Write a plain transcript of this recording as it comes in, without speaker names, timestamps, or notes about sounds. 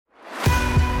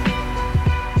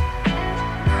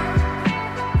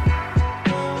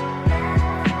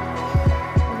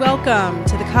Welcome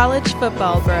to the College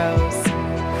Football Bros,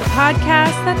 the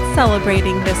podcast that's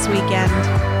celebrating this weekend.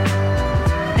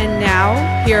 And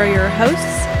now, here are your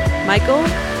hosts, Michael,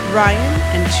 Ryan,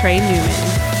 and Trey Newman.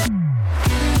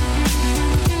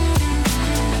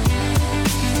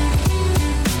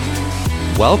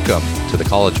 Welcome to the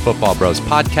College Football Bros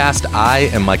podcast. I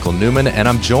am Michael Newman, and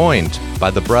I'm joined by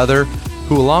the brother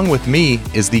who, along with me,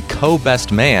 is the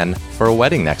co-best man for a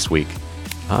wedding next week.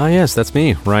 Yes, that's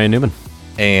me, Ryan Newman.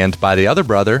 And by the other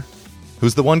brother,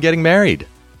 who's the one getting married.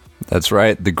 That's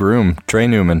right, the groom, Trey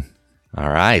Newman. All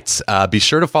right. Be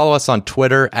sure to follow us on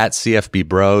Twitter at CFB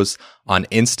Bros, on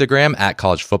Instagram at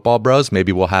College Football Bros.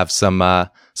 Maybe we'll have some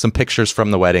pictures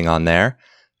from the wedding on there.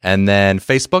 And then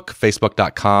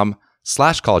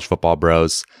facebook.com/College Football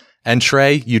Bros. And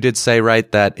Trey, you did say, right,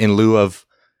 that in lieu of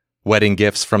wedding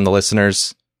gifts from the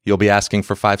listeners, you'll be asking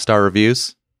for 5-star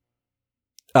reviews?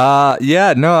 I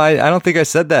don't think I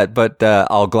said that, but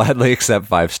I'll gladly accept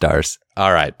 5 stars.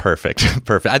 All right, perfect.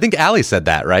 I think Allie said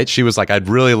that, right? She was like, I'd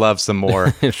really love some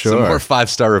more, Sure. some more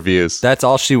 5-star reviews. That's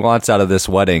all she wants out of this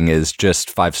wedding is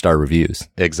just 5-star reviews.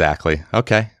 Exactly.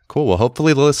 Okay, cool. Well,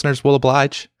 hopefully the listeners will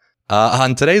oblige.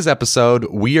 On today's episode,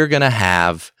 we are going to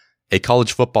have a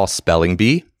college football spelling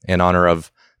bee in honor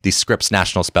of the Scripps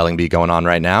National Spelling Bee going on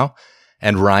right now.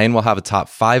 And Ryan will have a top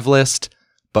 5 list.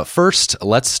 But first,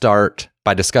 let's start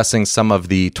by discussing some of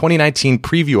the 2019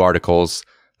 preview articles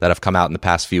that have come out in the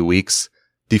past few weeks.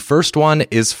 The first one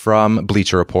is from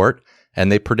Bleacher Report,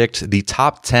 and they predict the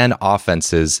top 10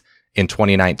 offenses in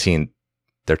 2019.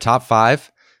 Their top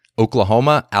 5,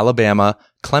 Oklahoma, Alabama,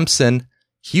 Clemson,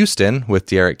 Houston with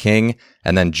D'Eriq King,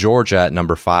 and then Georgia at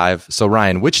number 5. So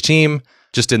Ryan, which team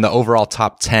just in the overall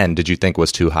top 10 did you think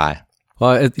was too high?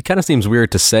 Well, it kind of seems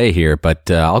weird to say here, but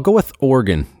I'll go with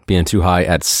Oregon being too high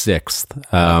at 6th.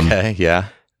 Okay, yeah.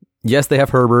 Yes, they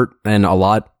have Herbert and a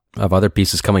lot of other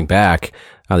pieces coming back.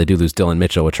 They do lose Dylan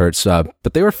Mitchell, which hurts.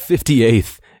 But they were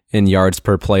 58th in yards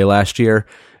per play last year,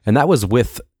 and that was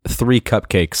with 3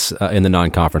 cupcakes in the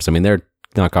non-conference. I mean, their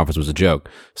non-conference was a joke.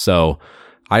 So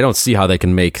I don't see how they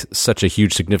can make such a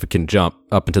huge, significant jump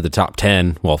up into the top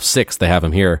 10. Well, 6, they have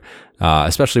them here,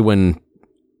 especially when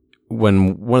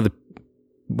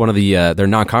one of their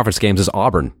non-conference games is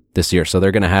Auburn this year, so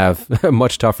they're going to have a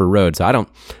much tougher road. So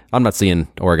I'm not seeing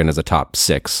Oregon as a top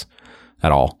 6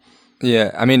 at all.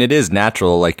 Yeah, I mean, it is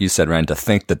natural, like you said, Ryan, to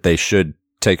think that they should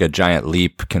take a giant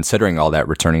leap considering all that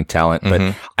returning talent.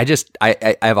 But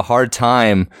I have a hard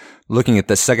time looking at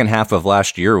the second half of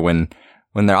last year when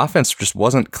their offense just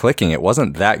wasn't clicking. It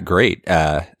wasn't that great.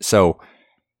 So,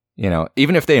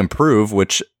 even if they improve,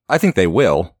 which I think they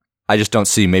will, I just don't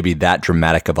see maybe that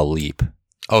dramatic of a leap.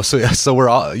 Oh, so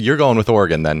you're going with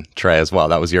Oregon then, Trey, as well.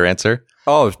 That was your answer?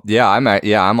 Oh, yeah,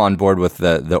 I'm on board with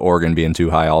the Oregon being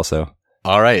too high also.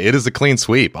 All right, it is a clean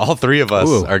sweep. All 3 of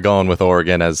us are going with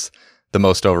Oregon as the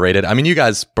most overrated. I mean, you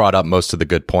guys brought up most of the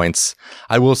good points.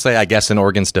 I will say, I guess in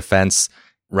Oregon's defense,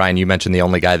 Ryan, you mentioned the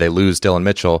only guy they lose, Dylan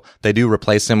Mitchell. They do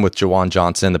replace him with Jawan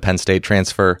Johnson, the Penn State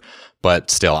transfer.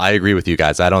 But still, I agree with you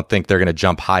guys. I don't think they're going to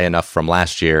jump high enough from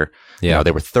last year. Yeah.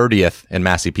 They were 30th in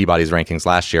Massey Peabody's rankings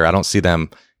last year. I don't see them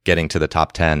getting to the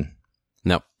top 10.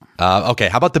 No. Okay,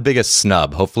 how about the biggest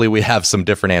snub? Hopefully we have some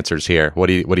different answers here. What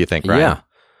do you think, Ryan? Yeah.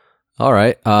 All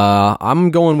right.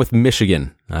 I'm going with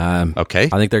Michigan. Okay.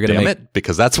 I think they're going to make it,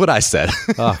 because that's what I said.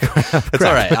 Oh, it's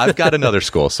all right. I've got another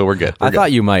school, so we're good. I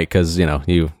thought you might because,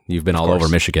 you've been all over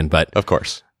Michigan, but of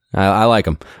course. I like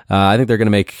them. I think they're going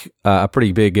to make a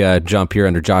pretty big jump here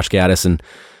under Josh Gaddis. And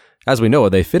as we know,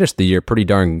 they finished the year pretty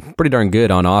darn good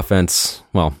on offense.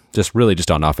 Well, just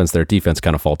on offense. Their defense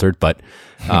kind of faltered, but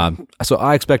so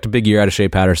I expect a big year out of Shea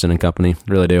Patterson and company.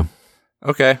 Really do.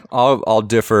 Okay, I'll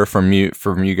differ from you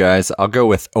guys. I'll go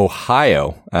with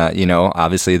Ohio.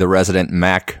 Obviously the resident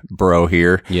Mac bro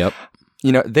here. Yep.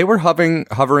 They were hovering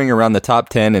around the top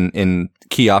 10 in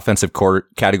key offensive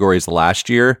categories last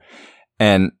year,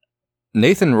 and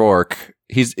Nathan Rourke,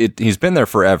 he's been there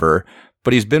forever,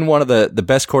 but he's been one of the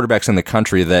best quarterbacks in the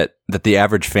country that the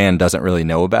average fan doesn't really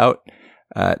know about.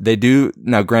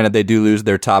 Granted, they do lose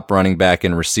their top running back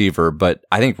and receiver, but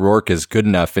I think Rourke is good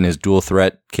enough in his dual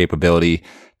threat capability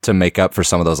to make up for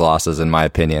some of those losses, in my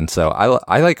opinion. So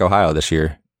I like Ohio this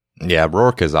year. Yeah,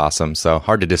 Rourke is awesome, so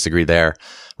hard to disagree there.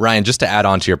 Ryan, just to add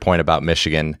on to your point about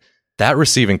Michigan, that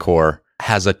receiving core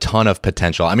has a ton of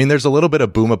potential. I mean, there's a little bit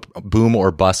of boom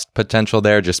or bust potential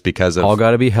there just because of... all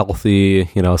got to be healthy,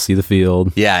 see the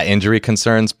field. Yeah, injury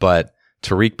concerns, but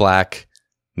Tariq Black,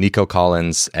 Nico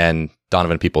Collins, and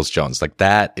Donovan Peoples-Jones, like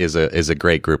that is a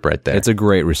great group right there. It's a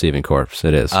great receiving corps.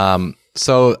 It is.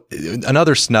 So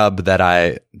another snub that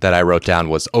I wrote down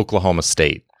was Oklahoma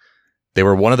State. They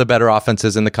were one of the better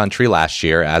offenses in the country last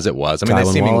year, as it was. I mean,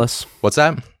 Tylan Wallace. What's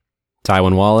that?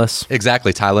 Tylan Wallace.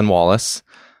 Exactly, Tylan Wallace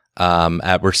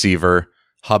at receiver,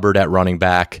 Hubbard at running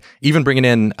back, even bringing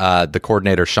in the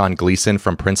coordinator, Sean Gleason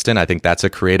from Princeton. I think that's a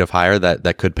creative hire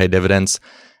that could pay dividends.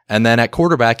 And then at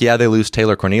quarterback, yeah, they lose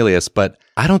Taylor Cornelius, but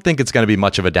I don't think it's going to be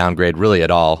much of a downgrade really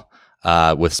at all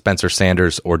with Spencer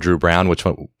Sanders or Drew Brown,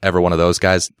 whichever one of those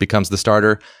guys becomes the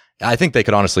starter. I think they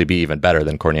could honestly be even better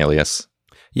than Cornelius.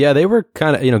 Yeah, they were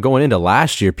kind of, going into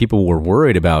last year, people were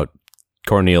worried about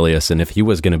Cornelius and if he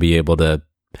was going to be able to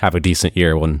have a decent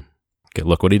year when,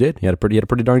 look what he did. He had a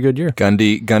pretty darn good year.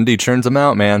 Gundy churns them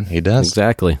out, man. He does.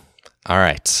 Exactly. All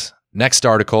right. Next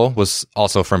article was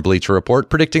also from Bleacher Report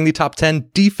predicting the top 10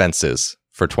 defenses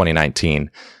for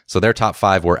 2019. So their top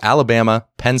 5 were Alabama,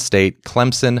 Penn State,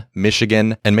 Clemson,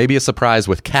 Michigan, and maybe a surprise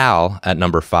with Cal at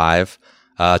number 5.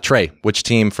 Trey, which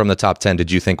team from the top 10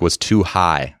 did you think was too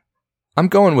high? I'm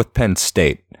going with Penn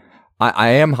State. I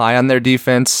am high on their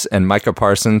defense, and Micah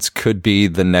Parsons could be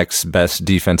the next best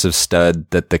defensive stud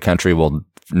that the country will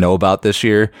know about this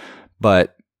year.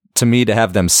 But to me, to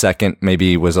have them second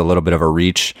maybe was a little bit of a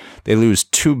reach. They lose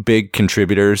 2 big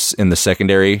contributors in the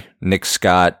secondary, Nick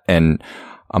Scott and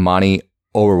Amani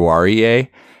Oruwariye.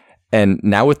 And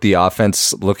now with the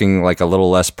offense looking like a little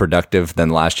less productive than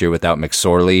last year without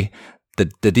McSorley,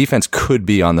 the defense could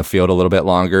be on the field a little bit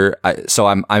longer.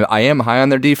 I am high on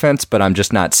their defense, but I'm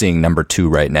just not seeing number 2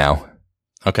 right now.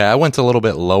 Okay, I went a little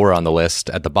bit lower on the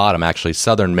list at the bottom, actually.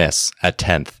 Southern Miss at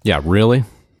 10th. Yeah, really?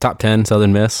 Top 10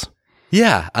 Southern Miss?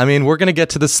 Yeah, I mean, we're going to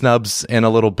get to the snubs in a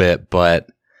little bit, but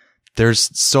there's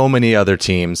so many other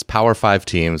teams, Power 5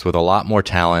 teams with a lot more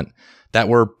talent that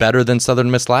were better than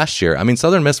Southern Miss last year. I mean,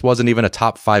 Southern Miss wasn't even a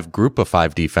top 5 group of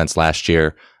 5 defense last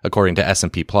year, according to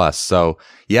S&P Plus. So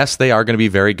yes, they are going to be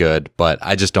very good, but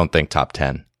I just don't think top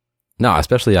 10. No,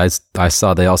 especially I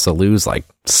saw they also lose like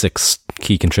 6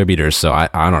 key contributors. So I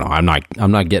don't know.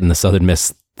 I'm not getting the Southern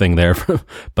Miss thing there,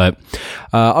 but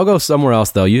I'll go somewhere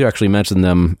else though. You actually mentioned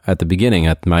them at the beginning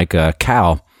at Mike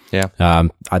Cal. Yeah.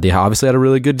 They obviously had a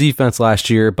really good defense last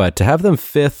year, but to have them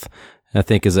 5th, I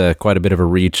think is quite a bit of a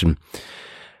reach. And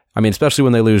I mean, especially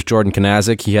when they lose Jordan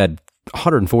Kanazik, he had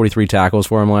 143 tackles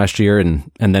for him last year.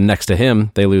 And then next to him,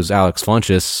 they lose Alex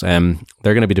Funchess, and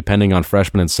they're going to be depending on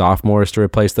freshmen and sophomores to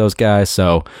replace those guys.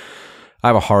 So I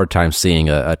have a hard time seeing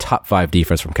a top 5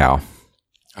 defense from Cal.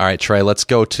 All right, Trey, let's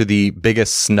go to the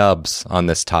biggest snubs on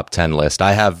this top 10 list.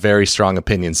 I have very strong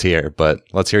opinions here, but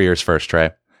let's hear yours first,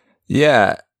 Trey.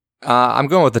 Yeah, I'm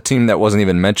going with the team that wasn't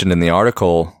even mentioned in the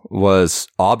article was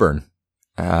Auburn.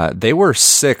 They were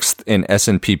 6th in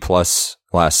S&P Plus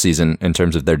last season in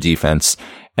terms of their defense,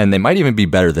 and they might even be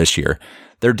better this year.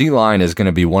 Their D-line is going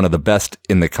to be one of the best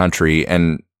in the country,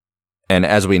 and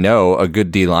as we know, a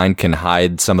good D-line can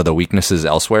hide some of the weaknesses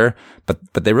elsewhere,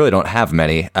 but they really don't have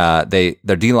many.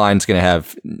 Their D-line's going to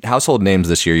have household names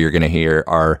this year you're going to hear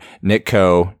are Nick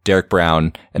Coe, Derek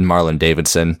Brown, and Marlon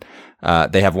Davidson.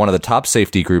 They have one of the top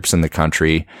safety groups in the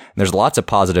country. And there's lots of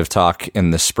positive talk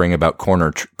in the spring about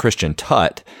corner Christian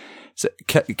Tutt. So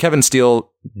Kevin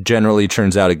Steele generally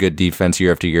turns out a good defense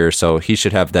year after year, so he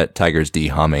should have that Tigers D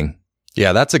humming.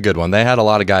 Yeah, that's a good one. They had a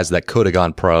lot of guys that could have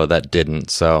gone pro that didn't.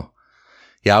 So,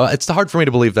 yeah, it's hard for me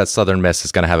to believe that Southern Miss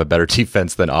is going to have a better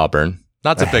defense than Auburn.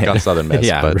 Not to pick on Southern Miss,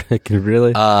 yeah, but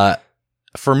really.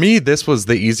 For me, this was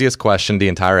the easiest question the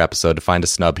entire episode to find a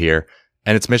snub here,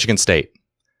 and it's Michigan State.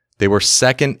 They were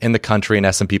 2nd in the country in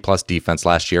S&P Plus defense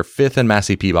last year, 5th in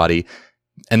Massey Peabody,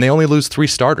 and they only lose 3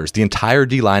 starters. The entire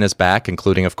D-line is back,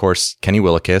 including, of course, Kenny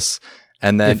Willekes.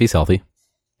 And then if he's healthy.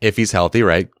 If he's healthy,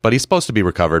 right? But he's supposed to be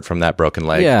recovered from that broken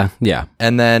leg. Yeah.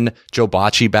 And then Joe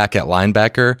Bocci back at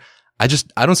linebacker. I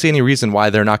don't see any reason why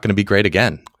they're not going to be great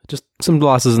again. Just some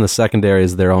losses in the secondary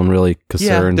is their own really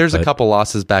concern. Yeah, there's a couple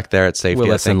losses back there at safety.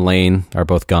 Willis and Lane are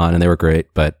both gone, and they were great,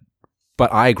 but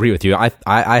I agree with you.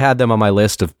 I had them on my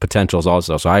list of potentials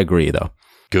also, so I agree, though.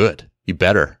 Good. You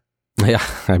better. Yeah,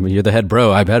 I mean, you're the head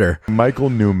bro. I better. Michael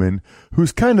Newman,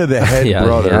 who's kind of the head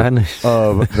brother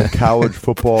of the college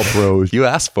football bros. You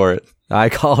asked for it. I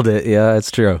called it. Yeah,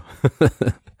 it's true.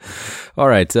 All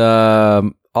right.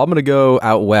 I'm going to go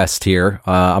out west here.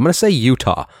 I'm going to say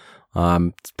Utah.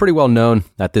 It's pretty well known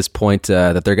at this point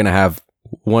that they're going to have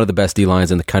one of the best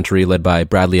D-lines in the country, led by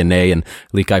Bradley Anae and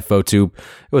Likai Fotu.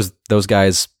 Those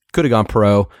guys could have gone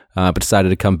pro, but decided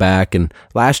to come back. And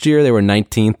last year, they were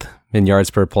 19th in yards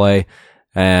per play.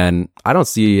 And I don't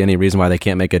see any reason why they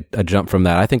can't make a jump from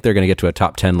that. I think they're going to get to a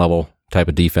top 10 level type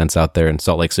of defense out there in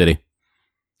Salt Lake City.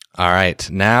 All right.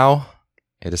 Now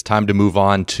it is time to move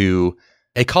on to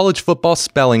a college football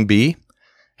spelling bee.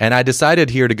 And I decided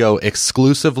here to go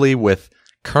exclusively with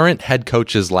current head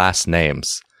coaches' last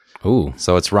names. Ooh.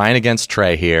 So it's Ryan against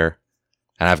Trey here,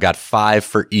 and I've got 5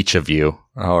 for each of you.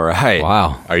 All right.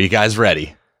 Wow. Are you guys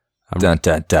ready? Dun,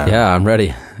 dun, dun. Yeah, I'm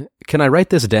ready. Can I write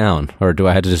this down, or do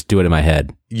I have to just do it in my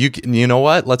head? You know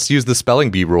what? Let's use the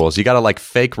spelling bee rules. You got to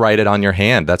fake write it on your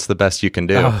hand. That's the best you can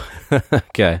do. Oh.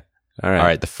 Okay. All right. All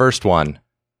right. The first one,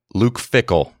 Luke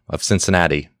Fickell of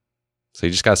Cincinnati. So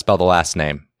you just got to spell the last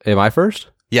name. Am I first?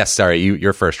 Yes. Sorry.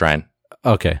 You're first, Ryan.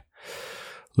 Okay.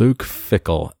 Luke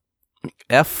Fickell.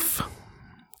 F.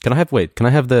 Can I have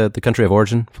the country of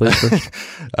origin, please? First?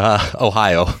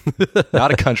 Ohio.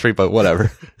 Not a country, but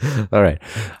whatever. All right.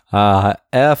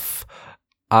 Fickell.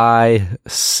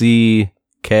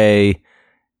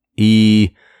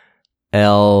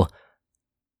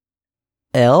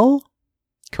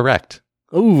 Correct.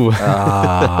 Ooh.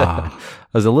 I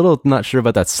was a little not sure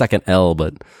about that second L,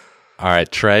 but. All right,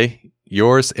 Trey.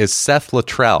 Yours is Seth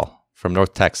Luttrell from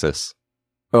North Texas.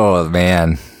 Oh,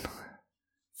 man.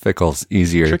 Fickle's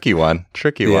easier. Tricky one.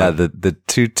 Yeah, the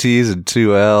 2 T's and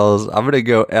 2 L's. I'm going to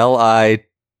go Littrell.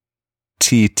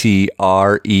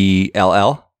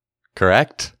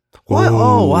 Correct. What?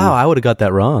 Oh, wow. I would have got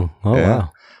that wrong. Oh, Yeah. wow.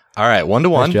 All right,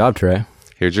 1-1. Nice job, Trey.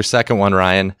 Here's your second one,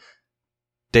 Ryan.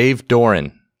 Dave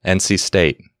Doran, NC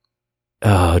State.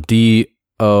 Oh, DOER.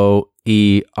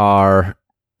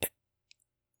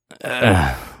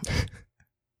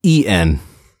 EN.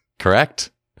 Correct.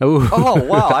 Ooh. Oh,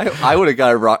 wow. I would have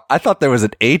got it wrong. I thought there was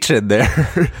an H in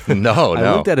there. No.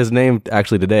 I looked at his name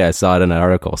actually today. I saw it in an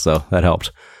article, so that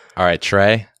helped. All right,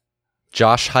 Trey.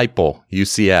 Josh Heupel,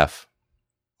 UCF.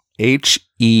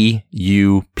 HEUPEL.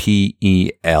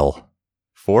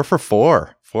 4 for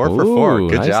 4. 4 for 4.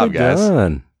 Good Nicely job, guys.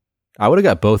 done. I would have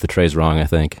got both the Treys wrong, I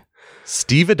think.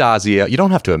 Steve Adazio. You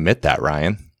don't have to admit that,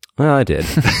 Ryan. Well, I did.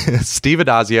 Steve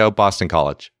Adazio, Boston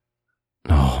College.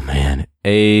 Oh, man.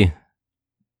 AD.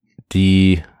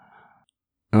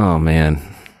 Oh, man.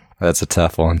 That's a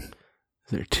tough one. Is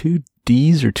there 2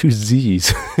 D's or 2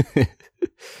 Z's?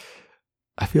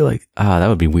 I feel like, that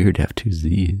would be weird to have 2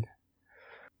 Z's.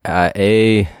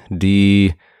 A,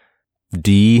 D,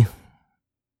 D,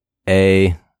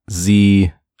 A,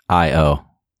 Z, I, O.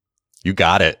 You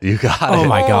got it. Oh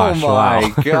my gosh. Oh my Wow.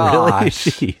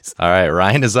 gosh. Really? Jeez. All right,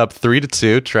 Ryan is up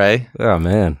 3-2. Trey, Oh,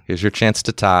 man. here's your chance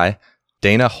to tie.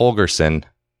 Dana Holgerson,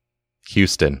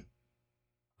 Houston.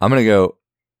 I'm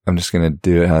just going to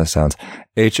do it how it sounds.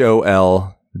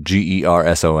 HOLGERSON.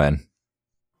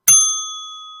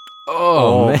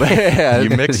 Oh, man. You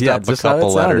mixed Yeah, up a just how it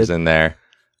couple letters sounded. in there.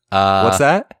 What's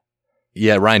that?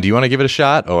 Yeah, Ryan, do you want to give it a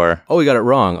shot or? Oh, we got it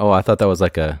wrong. Oh, I thought that was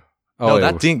like a. Oh, No, it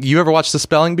that was- ding. You ever watch the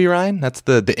spelling bee, Ryan? That's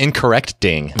the incorrect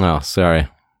ding. Oh, sorry.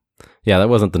 Yeah, that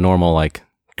wasn't the normal like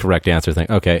correct answer thing.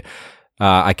 Okay,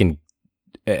 I can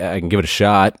give it a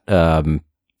shot. HOLGER.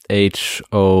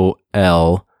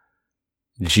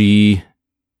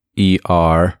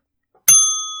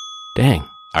 Dang. All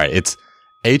right, it's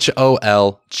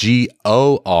HOLGORSEN.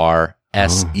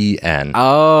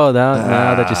 Oh,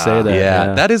 now that you say that,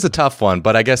 Yeah, that is a tough one,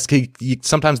 but I guess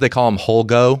sometimes they call him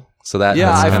Holgo. So that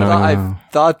Yeah, that's kind of I've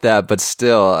thought that, but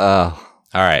still. all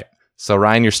right. So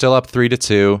Ryan, you're still up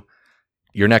 3-2.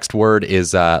 Your next word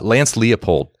is Lance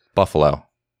Leopold, Buffalo.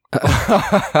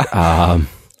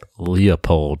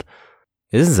 Leopold.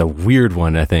 This is a weird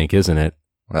one, I think, isn't it?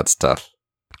 That's tough.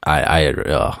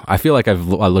 I feel like I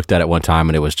looked at it one time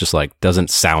and it was just like doesn't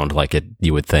sound like it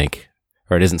you would think,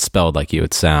 or it isn't spelled like you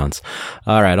it sounds.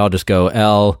 All right, I'll just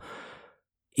go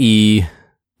LEAP.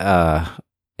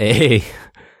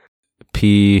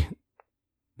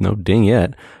 No ding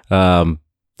yet. OLD.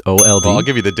 Well, I'll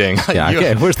give you the ding. Yeah,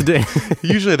 okay. Where's the ding?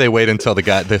 Usually they wait until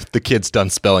the kid's done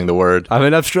spelling the word. I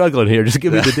mean, I'm struggling here. Just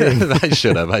give me the ding. I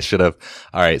should have.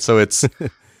 All right, so it's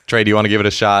Trey. Do you want to give it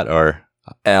a shot or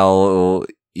LEIPHOLD?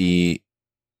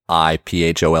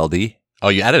 Oh,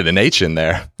 you added an H in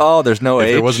there. Oh, there's no If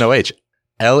H. there was no H.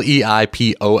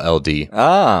 LEIPOLD.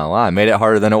 Ah, wow, I made it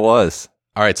harder than it was.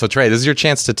 All right, so Trey, this is your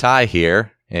chance to tie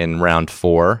here in round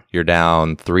 4. You're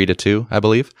down 3-2, I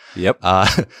believe. Yep.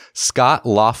 Scott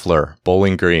Loeffler,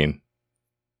 Bowling Green.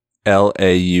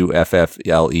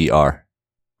 LAUFFLER.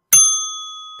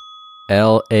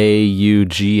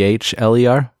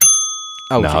 LAUGHLER.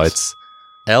 Oh, no, geez. it's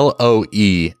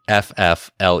LOEFFLER.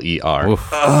 Oof.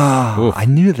 Oh, I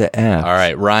knew the F. All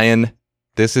right, Ryan,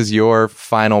 this is your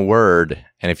final word,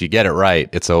 and if you get it right,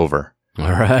 it's over. All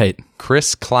right.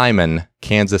 Chris Kleiman,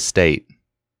 Kansas State.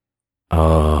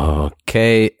 Oh,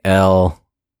 KLIEMAN.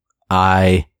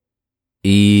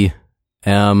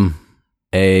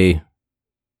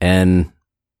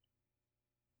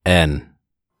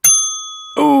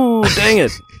 Ooh, dang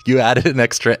it. You added an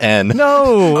extra N.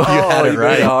 No. You had it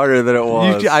right. harder than it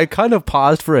was. I kind of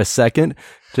paused for a second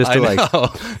just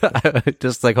to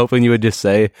just like hoping you would just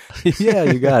say, yeah,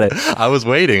 you got it. I was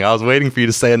waiting for you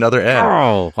to say another N.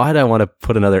 Oh, why did I want to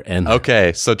put another N?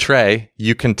 Okay, so Trey,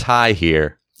 you can tie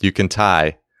here. You can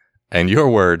tie. And your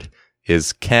word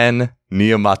is Ken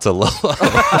Niumatalolo.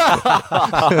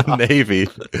 Navy.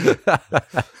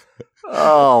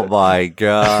 Oh my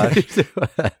gosh.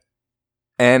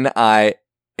 Nia.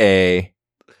 Can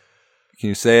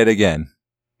you say it again?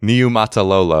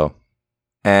 Niumatalolo.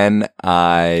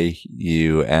 Niumatalo.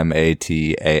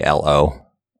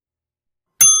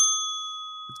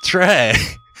 Trey,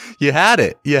 you had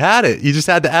it. You just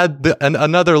had to add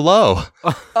another low.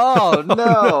 Oh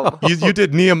no. You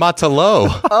did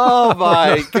Niumatalo. Oh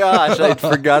my gosh, I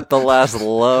forgot the last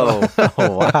low.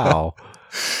 Oh, wow.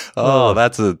 Oh,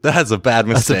 that's a bad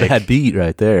mistake. That's a bad beat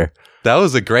right there. That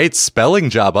was a great spelling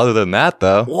job other than that,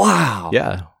 though. Wow.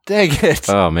 Yeah. Dang it.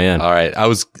 Oh, man. All right. I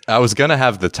was going to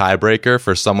have the tiebreaker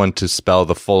for someone to spell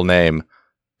the full name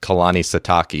Kalani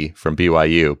Sitake from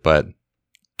BYU, but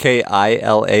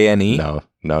Kilane?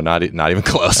 No, not even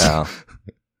close. Oh.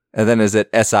 And then is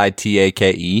it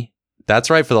Sitake? That's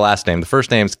right for the last name. The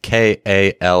first name's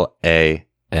Kalani.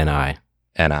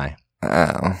 Ni.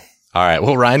 Oh. All right.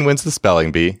 Well, Ryan wins the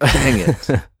spelling bee. Dang it.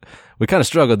 We kind of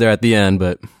struggled there at the end,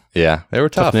 but Yeah, they were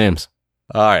tough names.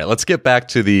 All right. Let's get back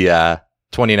to the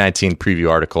 2019 preview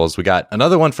articles. We got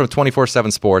another one from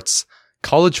 24/7 Sports,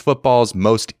 college football's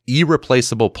most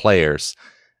irreplaceable players.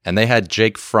 And they had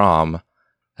Jake Fromm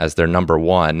as their number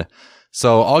one.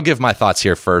 So I'll give my thoughts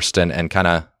here first and kind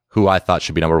of who I thought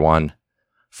should be number one.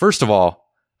 First of all,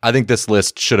 I think this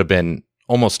list should have been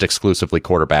almost exclusively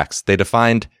quarterbacks. They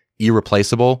defined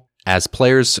irreplaceable as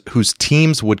players whose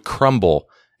teams would crumble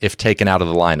if taken out of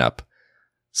the lineup.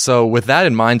 So with that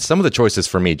in mind, some of the choices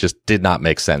for me just did not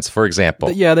make sense. For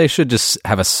example, Yeah, they should just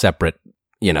have a separate,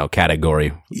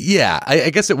 category. Yeah, I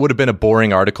guess it would have been a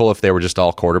boring article if they were just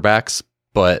all quarterbacks,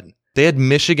 but they had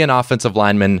Michigan offensive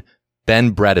lineman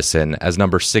Ben Bredesen as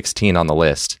number 16 on the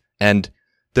list. And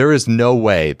there is no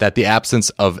way that the absence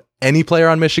of any player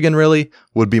on Michigan really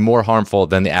would be more harmful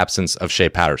than the absence of Shea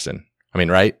Patterson. I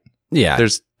mean, right? Yeah.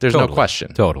 There's totally, no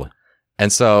question. Totally.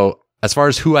 And so as far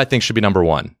as who I think should be number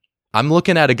one, I'm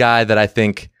looking at a guy that I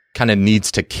think kind of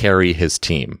needs to carry his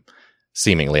team,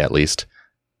 seemingly at least.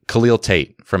 Khalil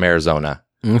Tate from Arizona.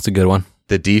 That's a good one.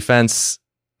 The defense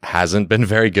hasn't been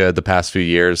very good the past few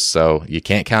years, so you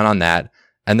can't count on that.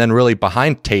 And then really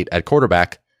behind Tate at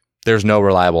quarterback, there's no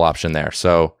reliable option there.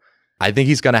 So I think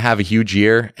he's going to have a huge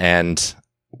year. And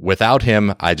without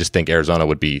him, I just think Arizona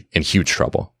would be in huge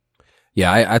trouble.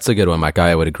 Yeah, that's a good one, Mike.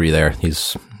 I would agree there.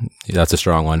 That's a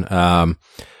strong one.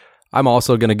 I'm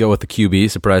also going to go with the QB.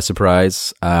 Surprise,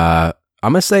 surprise. I'm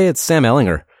going to say it's Sam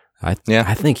Ehlinger. I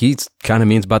think he kind of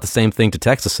means about the same thing to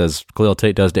Texas as Khalil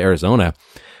Tate does to Arizona,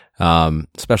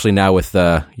 especially now with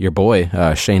your boy,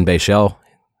 Shane Bachel,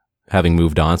 having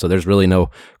moved on. So there's really no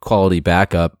quality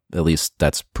backup, at least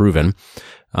that's proven.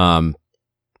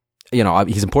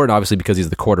 He's important, obviously, because he's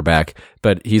the quarterback,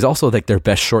 but he's also like their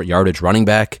best short yardage running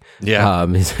back. Yeah.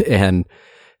 And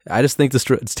I just think this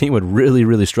team would really,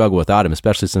 really struggle without him,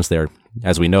 especially since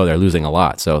as we know, they're losing a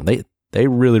lot. So they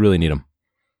really, really need him.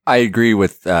 I agree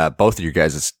with both of you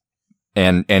guys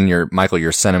and your Michael,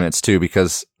 your sentiments too,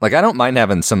 because like I don't mind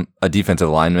having a defensive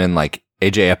lineman like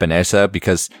AJ Epinesa,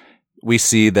 because we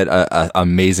see that a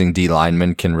amazing D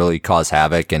lineman can really cause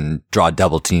havoc and draw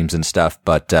double teams and stuff.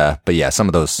 But yeah, some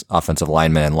of those offensive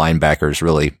linemen and linebackers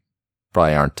really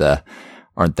probably aren't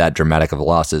that dramatic of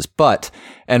losses.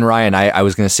 And Ryan, I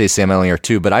was going to say Sam Ehlinger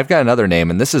too, but I've got another name,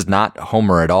 and this is not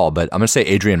Homer at all, but I'm going to say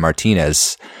Adrian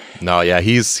Martinez. No, yeah,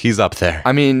 he's up there.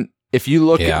 I mean, if you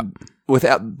look at with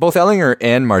both Ehlinger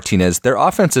and Martinez, their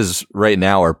offenses right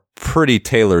now are pretty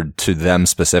tailored to them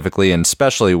specifically, and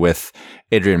especially with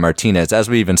Adrian Martinez, as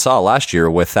we even saw last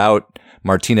year. Without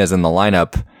Martinez in the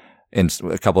lineup in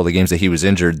a couple of the games that he was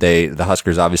injured, the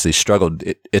Huskers obviously struggled.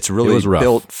 It's really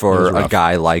built for a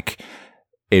guy like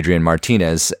Adrian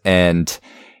Martinez. And,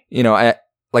 I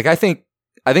think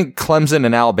Clemson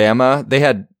and Alabama, they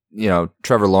had,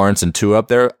 Trevor Lawrence and Tua up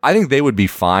there. I think they would be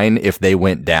fine if they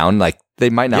went down. Like, they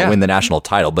might not win the national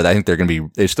title, but I think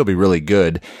they'd still be really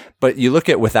good. But you look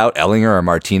at without Ehlinger or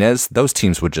Martinez, those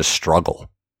teams would just struggle.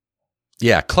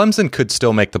 Yeah, Clemson could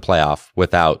still make the playoff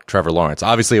without Trevor Lawrence.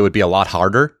 Obviously, it would be a lot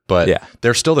harder, but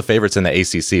they're still the favorites in the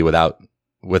ACC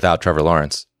without Trevor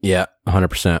Lawrence. Yeah,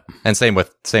 100%.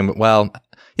 And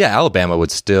Alabama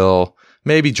would still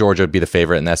maybe Georgia would be the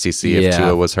favorite in the SEC if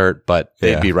Tua was hurt, but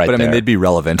they'd be right there. But I mean, they'd be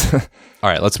relevant. All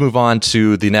right, let's move on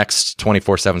to the next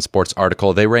 24/7 Sports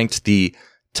article. They ranked the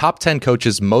top 10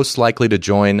 coaches most likely to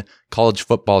join college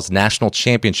football's national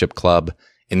championship club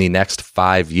in the next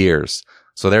 5 years.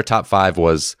 So their top 5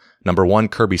 was number 1,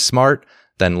 Kirby Smart,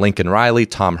 then Lincoln Riley,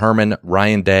 Tom Herman,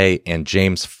 Ryan Day, and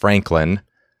James Franklin.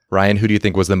 Ryan, who do you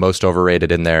think was the most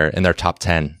overrated in their top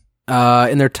 10?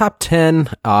 In their top 10,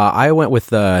 I went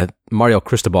with Mario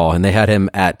Cristobal, and they had him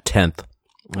at 10th.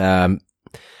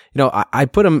 I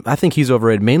put him, I think he's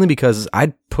overrated mainly because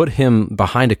I'd put him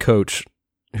behind a coach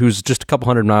who's just a couple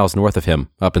hundred miles north of him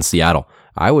up in Seattle.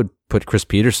 I would put Chris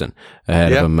Peterson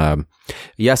ahead of him.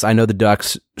 Yes, I know the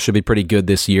Ducks should be pretty good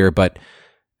this year, but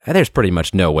there's pretty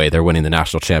much no way they're winning the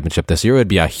national championship this year. It would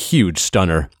be a huge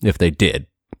stunner if they did.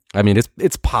 I mean,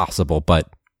 it's possible, but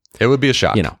it would be a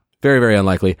shock. Very, very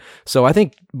unlikely. So I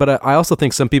think, but I also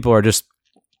think some people are just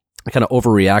kind of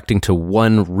overreacting to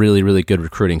one really, really good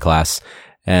recruiting class.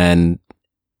 And,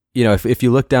 if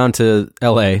you look down to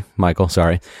LA, Michael,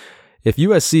 if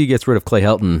USC gets rid of Clay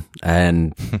Helton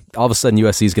and all of a sudden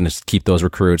USC is going to keep those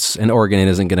recruits and Oregon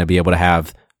isn't going to be able to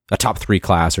have a top 3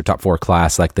 class or top 4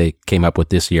 class like they came up with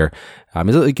this year.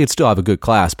 It could still have a good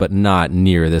class, but not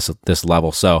near this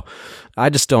level. So I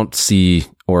just don't see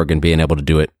Oregon being able to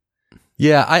do it.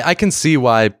 Yeah, I can see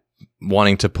why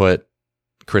wanting to put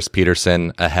Chris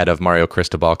Peterson ahead of Mario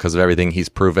Cristobal because of everything he's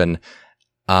proven.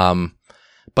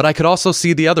 But I could also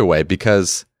see the other way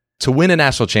because to win a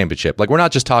national championship, like we're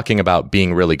not just talking about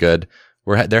being really good.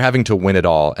 They're having to win it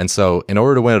all. And so in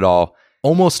order to win it all,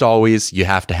 almost always you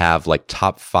have to have like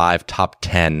top 5, top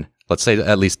 10, let's say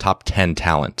at least top 10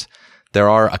 talent. There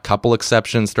are a couple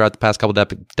exceptions throughout the past couple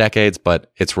decades,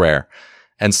 but it's rare.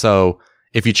 And so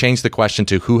if you change the question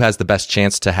to who has the best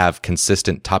chance to have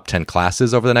consistent top 10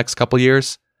 classes over the next couple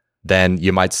years, then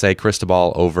you might say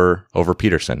Cristobal over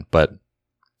Peterson. But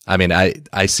I mean,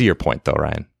 I see your point though,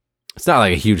 Ryan. It's not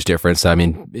like a huge difference. I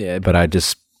mean, but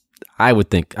I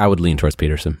would lean towards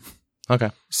Peterson. Okay.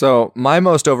 So my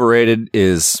most overrated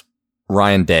is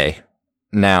Ryan Day.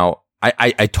 Now,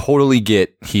 I totally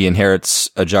get he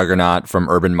inherits a juggernaut from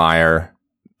Urban Meyer,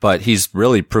 but he's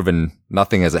really proven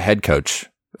nothing as a head coach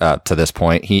to this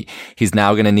point. He's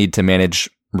now going to need to manage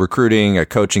recruiting, a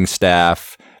coaching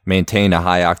staff, maintain a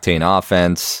high octane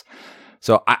offense.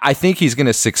 So I think he's going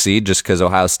to succeed just because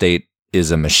Ohio State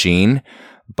is a machine,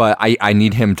 but I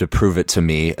need him to prove it to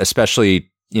me,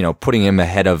 especially, putting him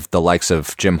ahead of the likes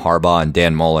of Jim Harbaugh and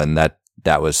Dan Mullen.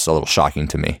 That was a little shocking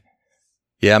to me.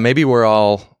 Yeah, maybe we're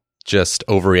all just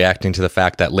overreacting to the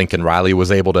fact that Lincoln Riley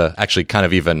was able to actually kind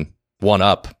of even one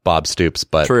up Bob Stoops,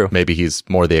 but True. Maybe he's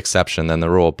more the exception than the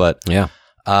rule. But yeah.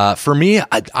 For me,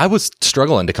 I was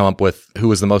struggling to come up with who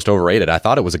was the most overrated. I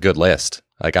thought it was a good list.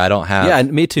 Like I don't have. Yeah,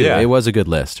 me too. Yeah. It was a good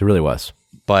list. It really was.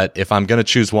 But if I'm going to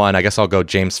choose one, I guess I'll go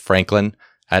James Franklin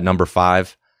at number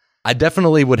 5. I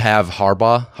definitely would have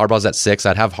Harbaugh. Harbaugh's at 6.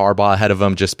 I'd have Harbaugh ahead of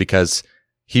him just because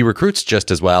he recruits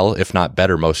just as well, if not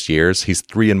better, most years. He's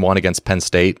 3-1 against Penn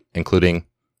State, including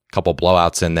a couple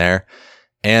blowouts in there.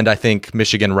 And I think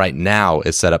Michigan right now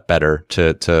is set up better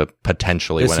to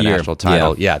potentially win a national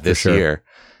title. Yeah, this year.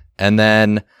 And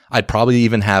then I'd probably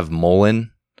even have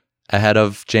Mullen ahead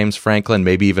of James Franklin,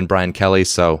 maybe even Brian Kelly.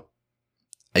 So,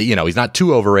 he's not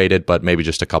too overrated, but maybe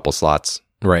just a couple slots.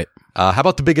 Right. How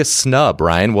about the biggest snub,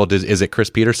 Ryan? Well, is it Chris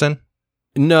Peterson?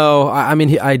 No, I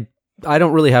mean, I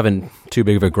don't really have too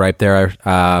big of a gripe there.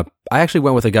 I actually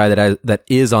went with a guy that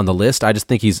is on the list. I just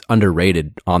think he's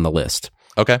underrated on the list.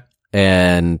 Okay.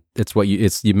 And it's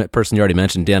the person you already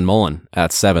mentioned, Dan Mullen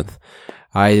at 7th.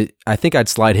 I think I'd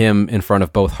slide him in front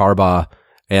of both Harbaugh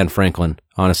and Franklin,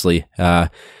 honestly, and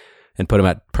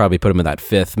probably put him in that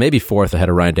 5th, maybe 4th ahead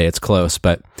of Ryan Day. It's close,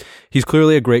 but he's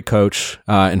clearly a great coach.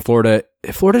 In Florida,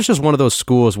 Florida's just one of those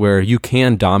schools where you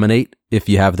can dominate if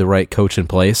you have the right coach in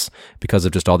place because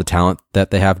of just all the talent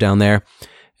that they have down there.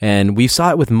 And we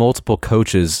saw it with multiple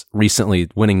coaches recently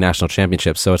winning national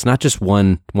championships. So it's not just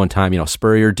one time,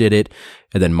 Spurrier did it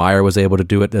and then Meyer was able to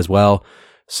do it as well.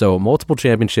 So multiple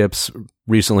championships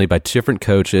recently by different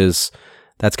coaches.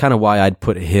 That's kind of why I'd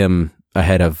put him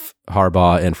ahead of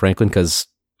Harbaugh and Franklin because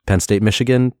Penn State,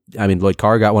 Michigan, Lloyd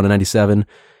Carr got one in 97,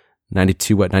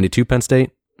 92 Penn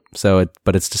State. So,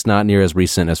 but it's just not near as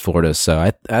recent as Florida's. So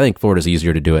I think Florida's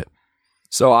easier to do it.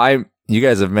 So you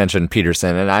guys have mentioned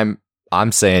Peterson and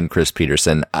I'm saying Chris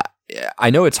Peterson. I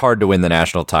know it's hard to win the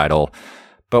national title,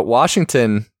 but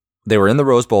Washington, they were in the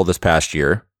Rose Bowl this past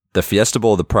year, the Fiesta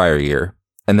Bowl the prior year,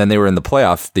 and then they were in the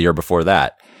playoff the year before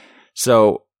that.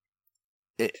 So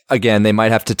again, they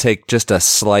might have to take just a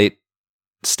slight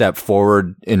step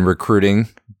forward in recruiting,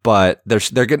 but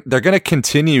they're going to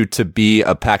continue to be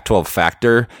a Pac-12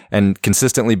 factor, and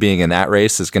consistently being in that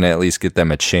race is going to at least get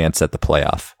them a chance at the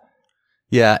playoff.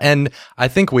 Yeah, and I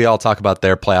think we all talk about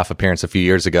their playoff appearance a few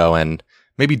years ago and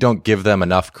maybe don't give them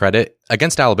enough credit.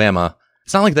 Against Alabama,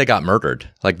 it's not like they got murdered.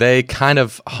 Like, they kind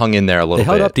of hung in there a little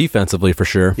bit. They held up defensively for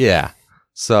sure. Yeah.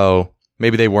 So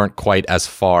maybe they weren't quite as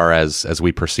far as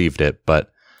we perceived it,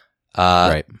 but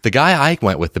right. The guy I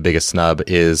went with the biggest snub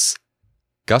is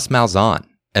Gus Malzahn.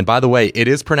 And by the way, it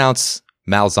is pronounced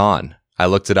Malzahn. I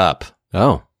looked it up.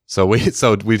 Oh. So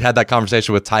we've had that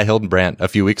conversation with Ty Hildenbrandt a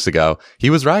few weeks ago. He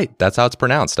was right. That's how it's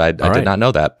pronounced. I did not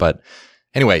know that. But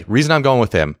anyway, reason I'm going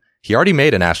with him, he already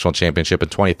made a national championship in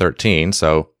 2013.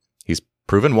 So he's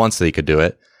proven once that he could do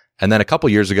it. And then a couple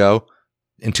years ago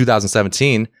in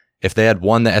 2017, if they had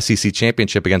won the SEC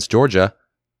championship against Georgia,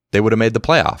 they would have made the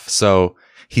playoff. So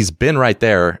he's been right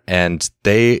there, and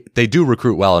they do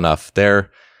recruit well enough. They're,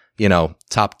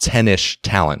 top 10-ish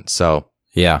talent. So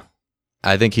yeah,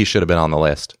 I think he should have been on the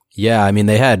list. Yeah, I mean,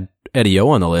 they had Eddie O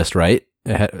on the list, right?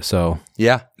 So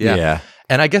yeah.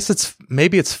 And I guess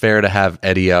it's fair to have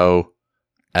Eddie O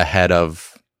ahead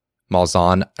of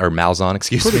Malzahn,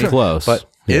 excuse me. Pretty close. But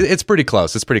it's pretty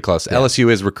close. It's pretty close. Yeah.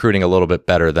 LSU is recruiting a little bit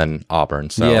better than Auburn.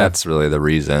 So yeah, that's really the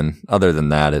reason. Other than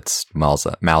that, it's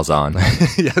Malzahn.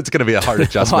 Yeah, it's going to be a hard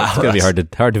adjustment. It's going to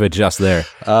be hard to adjust there.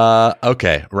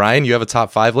 Okay. Ryan, you have a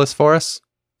top 5 list for us?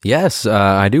 Yes,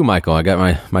 I do, Michael. I got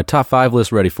my top 5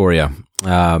 list ready for you.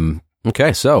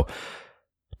 Okay, so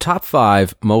top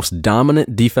 5 most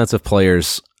dominant defensive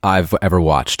players I've ever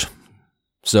watched.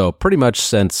 So pretty much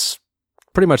since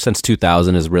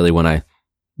 2000 is really when I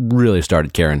really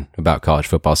started caring about college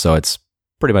football. So it's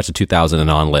pretty much a 2000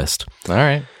 and on list. All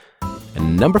right.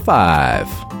 And number 5,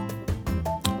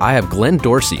 I have Glenn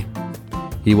Dorsey.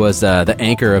 He was the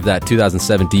anchor of that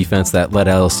 2007 defense that led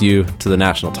LSU to the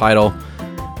national title.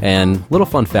 And little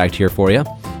fun fact here for you.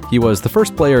 He was the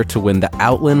first player to win the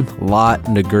Outland, Lott,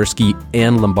 Nagurski,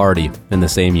 and Lombardi in the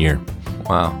same year.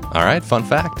 Wow. All right. Fun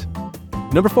fact.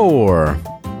 Number 4,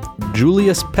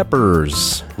 Julius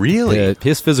Peppers. Really?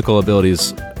 His physical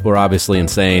abilities were obviously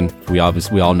insane. We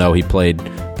all know he played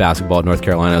basketball at North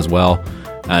Carolina as well.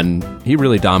 And he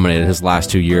really dominated his last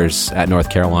 2 years at North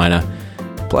Carolina.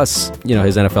 Plus,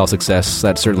 his NFL success,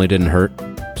 that certainly didn't hurt.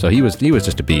 So he was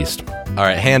just a beast. All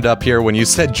right, hand up here. When you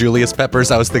said Julius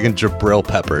Peppers, I was thinking Jabril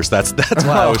Peppers. That's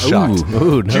why I was shocked.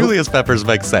 No. Julius Peppers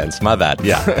makes sense. My bad.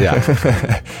 Yeah.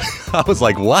 I was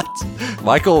like, what?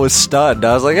 Michael was stunned.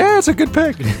 I was like, it's a good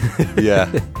pick.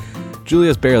 Yeah.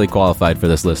 Julius barely qualified for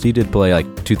this list. He did play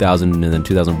like 2000 and then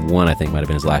 2001, I think, might have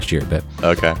been his last year. But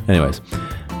okay. Anyways,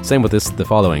 same with the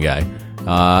following guy.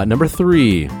 Number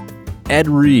 3, Ed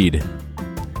Reed.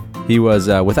 He was,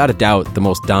 without a doubt, the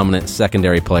most dominant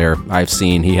secondary player I've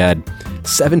seen. He had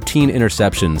 17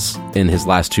 interceptions in his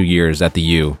last 2 years at the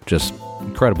U. Just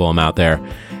incredible amount there.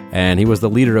 And he was the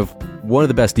leader of one of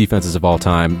the best defenses of all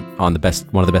time on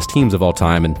one of the best teams of all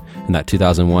time in that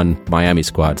 2001 Miami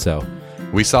squad. So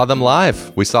we saw them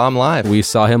live. We saw him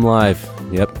live.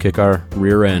 Yep, kick our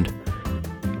rear end.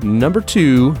 Number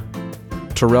 2,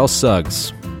 Terrell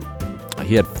Suggs.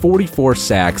 He had 44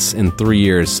 sacks in 3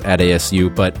 years at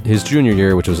ASU, but his junior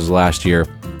year, which was his last year,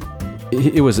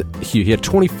 he had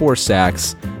 24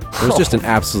 sacks. He was just an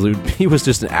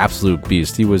absolute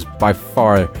beast. He was by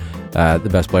far the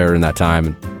best player in that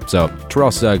time. So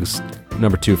Terrell Suggs,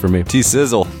 number 2 for me.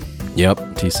 T-Sizzle.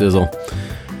 Yep, T-Sizzle.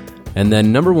 And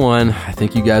then number 1, I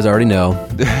think you guys already know.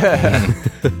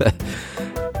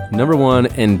 Number 1,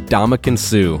 Ndamukong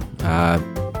Suh.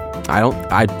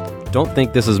 I don't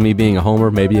think this is me being a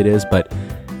homer. Maybe it is, but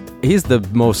he's the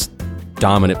most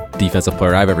dominant defensive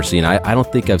player I've ever seen. I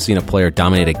don't think I've seen a player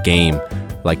dominate a game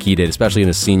like he did, especially in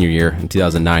his senior year in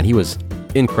 2009. He was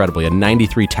incredible. He had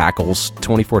 93 tackles,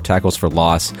 24 tackles for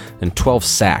loss, and 12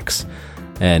 sacks.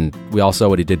 And we all saw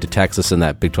what he did to Texas in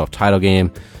that Big 12 title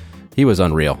game. He was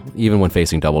unreal, even when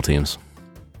facing double teams.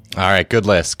 All right, good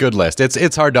list.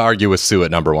 It's hard to argue with Suh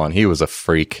at number 1. He was a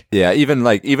freak. Yeah, even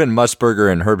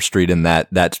Musburger and Herbstreit in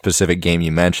that specific game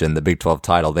you mentioned, the Big 12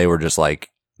 title, they were just like,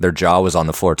 their jaw was on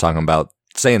the floor talking about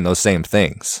saying those same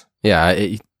things. Yeah,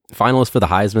 finalist for the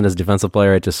Heisman as defensive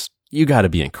player, you got to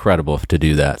be incredible to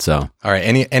do that. So, all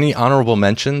right, any honorable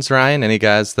mentions, Ryan? Any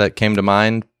guys that came to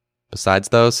mind besides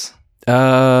those?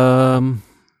 No.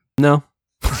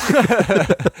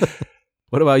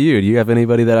 What about you? Do you have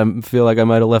anybody that I feel like I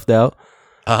might have left out?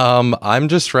 I'm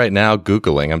just right now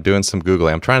Googling. I'm doing some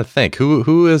Googling. I'm trying to think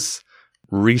who has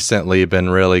recently been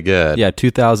really good. Yeah,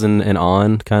 2000 and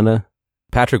on, kind of.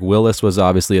 Patrick Willis was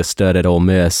obviously a stud at Ole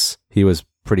Miss. He was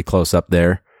pretty close up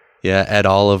there. Yeah, Ed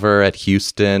Oliver at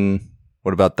Houston.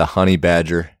 What about the Honey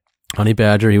Badger? Honey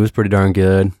Badger, he was pretty darn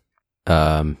good.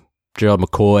 Gerald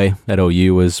McCoy at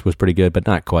OU was pretty good, but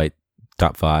not quite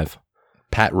top 5.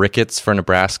 Pat Ricketts for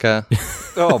Nebraska.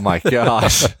 Oh my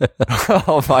gosh.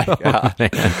 Oh my god.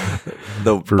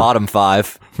 The bottom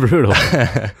 5. Brutal.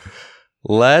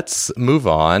 Let's move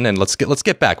on and let's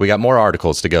get back. We got more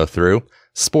articles to go through.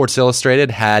 Sports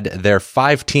Illustrated had their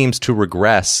 5 teams to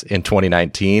regress in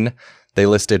 2019. They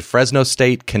listed Fresno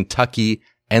State, Kentucky,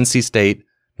 NC State,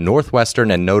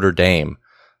 Northwestern, and Notre Dame.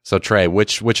 So Trey,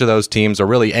 which of those teams, or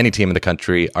really any team in the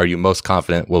country, are you most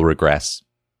confident will regress?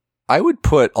 I would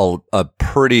put a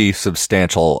pretty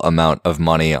substantial amount of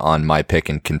money on my pick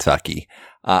in Kentucky.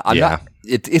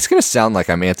 It's going to sound like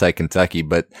I'm anti-Kentucky,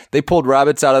 but they pulled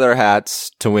rabbits out of their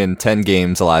hats to win 10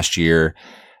 games last year,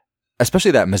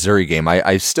 especially that Missouri game.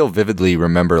 I still vividly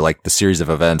remember like the series of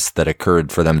events that occurred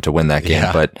for them to win that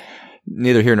game, but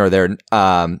neither here nor there.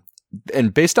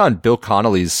 And based on Bill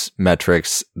Connolly's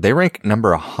metrics, they rank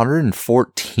number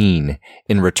 114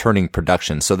 in returning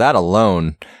production. So that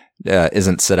alone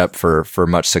isn't set up for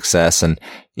much success. And,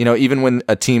 you know, even when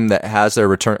a team that has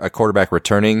a quarterback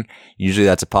returning, usually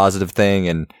that's a positive thing.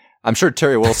 And I'm sure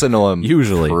Terry Wilson will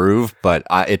usually improve, but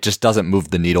it just doesn't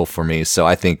move the needle for me. So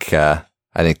I think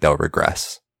they'll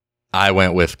regress. I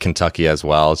went with Kentucky as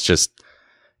well. It's just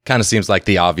kind of seems like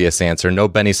the obvious answer. No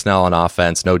Benny Snell on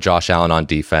offense, no Josh Allen on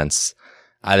defense.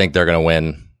 I think they're going to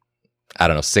win,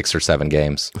 6 or 7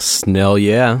 games. Snell,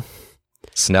 yeah.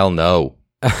 Snell, no.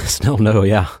 Snell, no,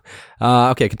 yeah.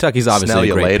 Okay, Kentucky's obviously Snell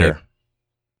you a great later. pick.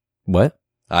 What?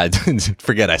 I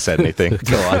forget I said anything.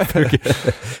 Go on.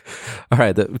 All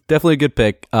right, definitely a good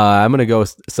pick. I'm going to go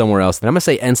somewhere else. And I'm going to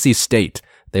say NC State.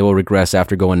 They will regress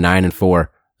after going 9-4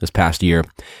 this past year.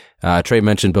 Trey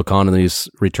mentioned Bill Connolly's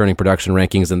returning production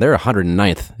rankings, and they're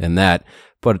 109th in that.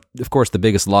 But, of course, the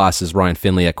biggest loss is Ryan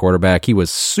Finley at quarterback. He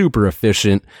was super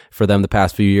efficient for them the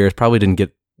past few years. Probably didn't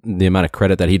get the amount of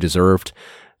credit that he deserved.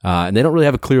 And they don't really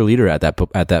have a clear leader at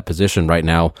that position right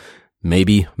now.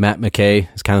 Maybe Matt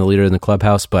McKay is kind of the leader in the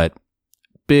clubhouse, but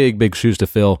big shoes to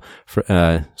fill for,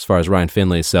 as far as Ryan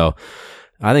Finley. So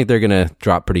I think they're going to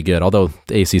drop pretty good, although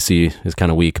the ACC is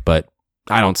kind of weak, but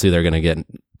I don't see they're going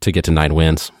to get to 9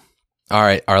 wins. All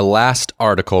right, our last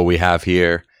article we have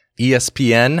here,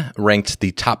 ESPN ranked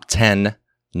the top 10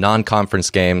 non-conference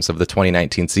games of the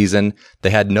 2019 season. They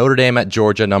had Notre Dame at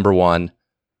Georgia, number 1.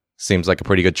 Seems like a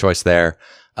pretty good choice there.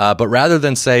 But rather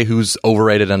than say who's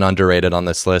overrated and underrated on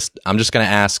this list, I'm just going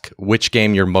to ask which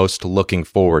game you're most looking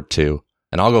forward to.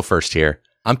 And I'll go first here.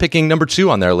 I'm picking number 2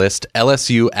 on their list,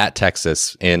 LSU at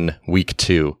Texas in week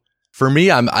 2. For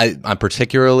me, I'm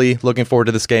particularly looking forward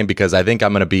to this game because I think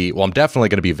I'm definitely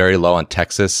going to be very low on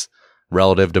Texas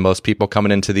relative to most people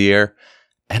coming into the year.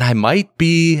 And I might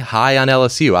be high on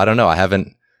LSU. I don't know.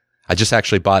 I just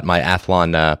actually bought my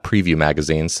Athlon preview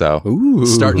magazine. So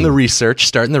starting the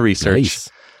research. Nice.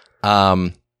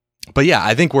 But yeah,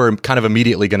 I think we're kind of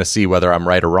immediately going to see whether I'm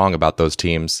right or wrong about those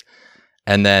teams.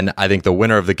 And then I think the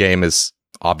winner of the game is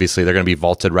obviously they're going to be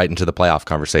vaulted right into the playoff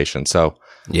conversation. So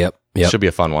yep. Should be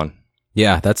a fun one.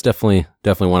 Yeah, that's definitely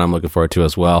one I'm looking forward to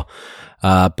as well.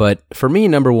 But for me,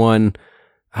 number 1,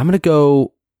 I'm going to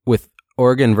go with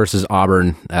Oregon versus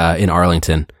Auburn in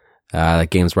Arlington. That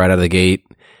game's right out of the gate.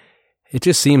 It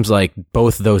just seems like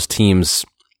both those teams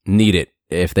need it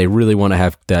if they really want to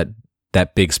have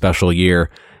that big special year,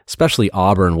 especially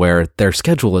Auburn, where their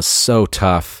schedule is so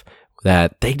tough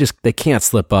that they can't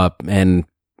slip up, and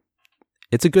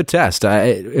it's a good test.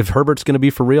 If Herbert's going to be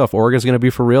for real, if Oregon's going to be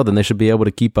for real, then they should be able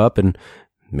to keep up and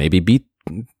maybe beat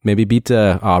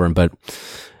Auburn. But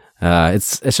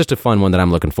it's just a fun one that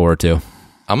I'm looking forward to.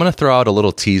 I'm going to throw out a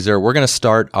little teaser. We're going to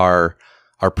start our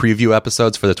preview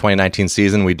episodes for the 2019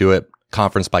 season. We do it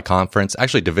conference by conference,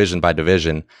 actually division by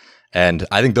division. And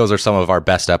I think those are some of our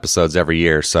best episodes every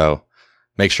year. So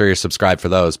make sure you're subscribed for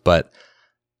those. But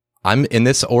I'm in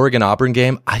this Oregon-Auburn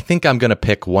game. I think I'm going to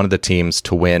pick one of the teams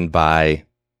to win by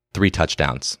 3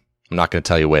 touchdowns. I'm not going to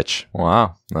tell you which.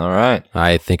 Wow. All right.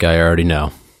 I think I already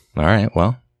know. All right.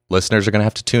 Well, listeners are going to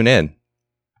have to tune in.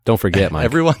 Don't forget, Mike.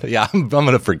 Everyone, yeah, I'm going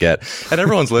to forget. And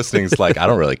everyone's listening is like, I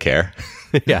don't really care.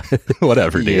 Yeah.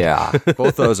 Whatever, dude. Yeah.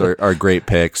 Both those are great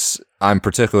picks. I'm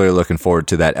particularly looking forward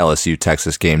to that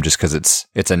LSU-Texas game just because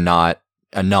it's a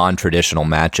non-traditional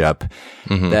matchup.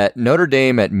 Mm-hmm. That Notre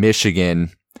Dame at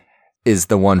Michigan is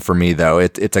the one for me, though.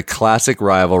 It's a classic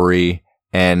rivalry,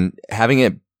 and having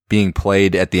it being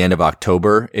played at the end of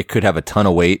October, it could have a ton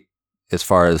of weight as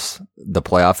far as the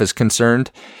playoff is concerned.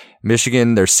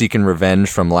 Michigan, they're seeking revenge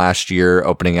from last year,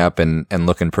 opening up and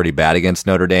looking pretty bad against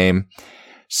Notre Dame.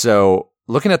 So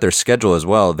looking at their schedule as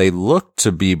well, they look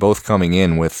to be both coming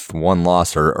in with one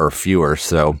loss or fewer.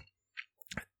 So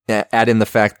add in the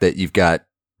fact that you've got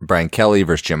Brian Kelly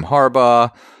versus Jim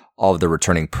Harbaugh, all of the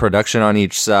returning production on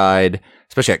each side,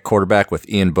 especially at quarterback with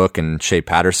Ian Book and Shea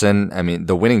Patterson. I mean,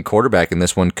 the winning quarterback in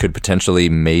this one could potentially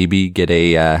maybe get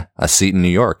a seat in New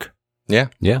York. Yeah,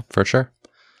 for sure.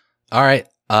 All right.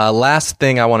 Last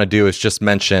thing I want to do is just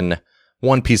mention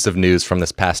one piece of news from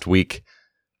this past week.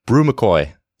 Bru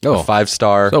McCoy, a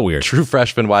 5-star true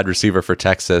freshman wide receiver for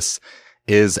Texas,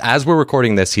 is, as we're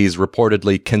recording this, he's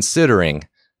reportedly considering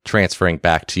transferring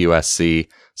back to USC.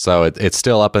 So it's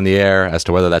still up in the air as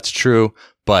to whether that's true,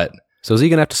 but... So is he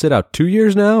going to have to sit out 2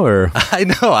 years now, or? I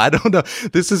know. I don't know.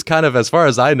 This is kind of, as far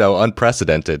as I know,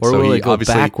 unprecedented. Or will it go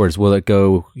backwards? Will it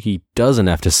go, he doesn't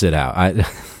have to sit out?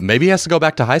 Maybe he has to go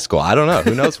back to high school. I don't know.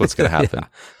 Who knows what's going to happen?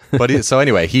 Yeah. But so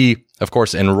anyway, he, of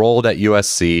course, enrolled at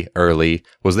USC early,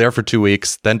 was there for 2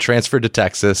 weeks, then transferred to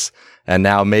Texas, and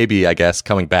now maybe, I guess,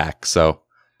 coming back. So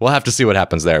we'll have to see what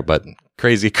happens there, but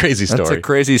crazy story. That's a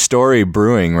crazy story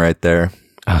brewing right there.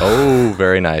 Oh,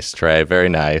 very nice, Trey. Very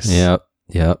nice. Yep.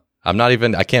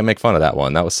 I can't make fun of that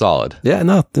one. That was solid. Yeah,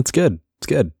 no, it's good. It's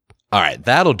good. All right,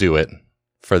 that'll do it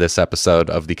for this episode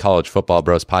of the College Football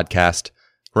Bros podcast.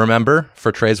 Remember,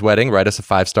 for Trey's wedding, write us a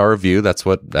 5-star review. That's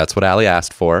what Allie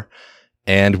asked for.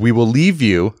 And we will leave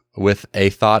you with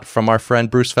a thought from our friend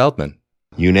Bruce Feldman.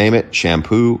 You name it,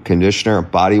 shampoo, conditioner,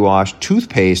 body wash,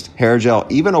 toothpaste, hair gel,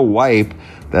 even a wipe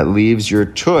that leaves your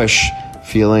tush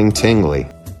feeling tingly.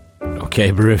 Okay,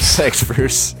 Bruce. Thanks,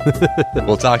 Bruce.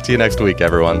 We'll talk to you next week,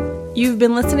 everyone. You've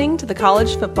been listening to the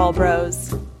College Football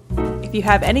Bros. If you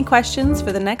have any questions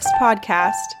for the next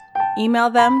podcast, email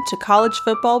them to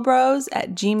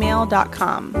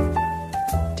collegefootballbros@gmail.com.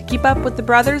 To keep up with the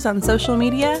brothers on social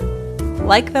media,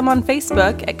 like them on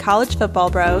Facebook at College Football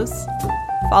Bros,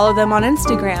 follow them on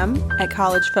Instagram at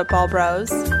College Football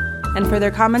Bros, and for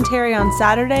their commentary on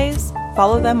Saturdays,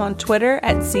 follow them on Twitter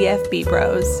at CFB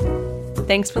Bros.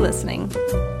 Thanks for listening.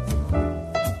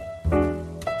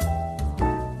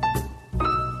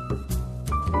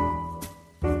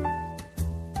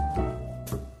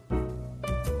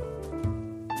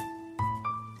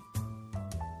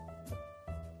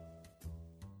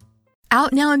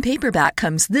 Out now in paperback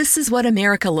comes This Is What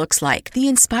America Looks Like, the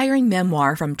inspiring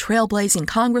memoir from trailblazing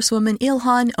Congresswoman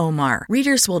Ilhan Omar.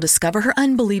 Readers will discover her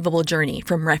unbelievable journey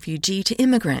from refugee to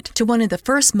immigrant to one of the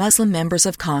first Muslim members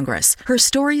of Congress. Her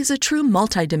story is a true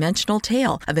multidimensional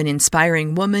tale of an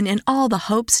inspiring woman and all the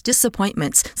hopes,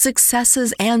 disappointments,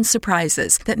 successes, and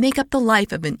surprises that make up the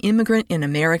life of an immigrant in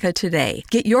America today.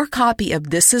 Get your copy of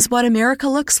This Is What America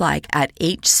Looks Like at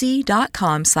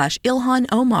hc.com/Ilhan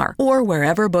Omar or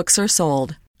wherever books are sold.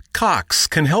 Cox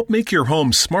can help make your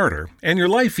home smarter and your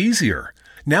life easier.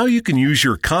 Now you can use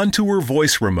your Contour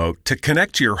voice remote to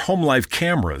connect to your home life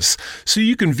cameras so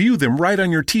you can view them right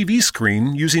on your TV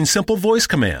screen using simple voice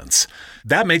commands.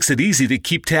 That makes it easy to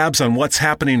keep tabs on what's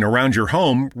happening around your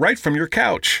home right from your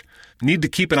couch. Need to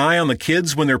keep an eye on the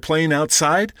kids when they're playing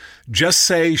outside? Just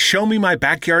say, "Show me my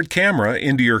backyard camera"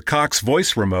 into your Cox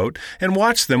voice remote and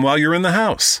watch them while you're in the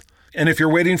house. And if you're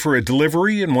waiting for a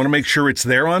delivery and want to make sure it's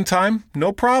there on time,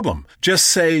 no problem. Just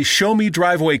say, "Show me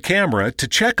driveway camera" to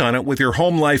check on it with your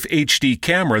Home Life HD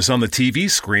cameras on the TV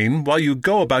screen while you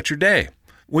go about your day.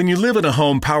 When you live in a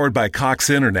home powered by Cox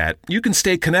Internet, you can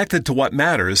stay connected to what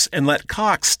matters and let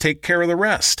Cox take care of the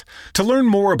rest. To learn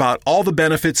more about all the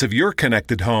benefits of your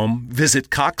connected home, visit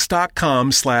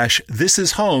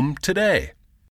cox.com/thisishome today.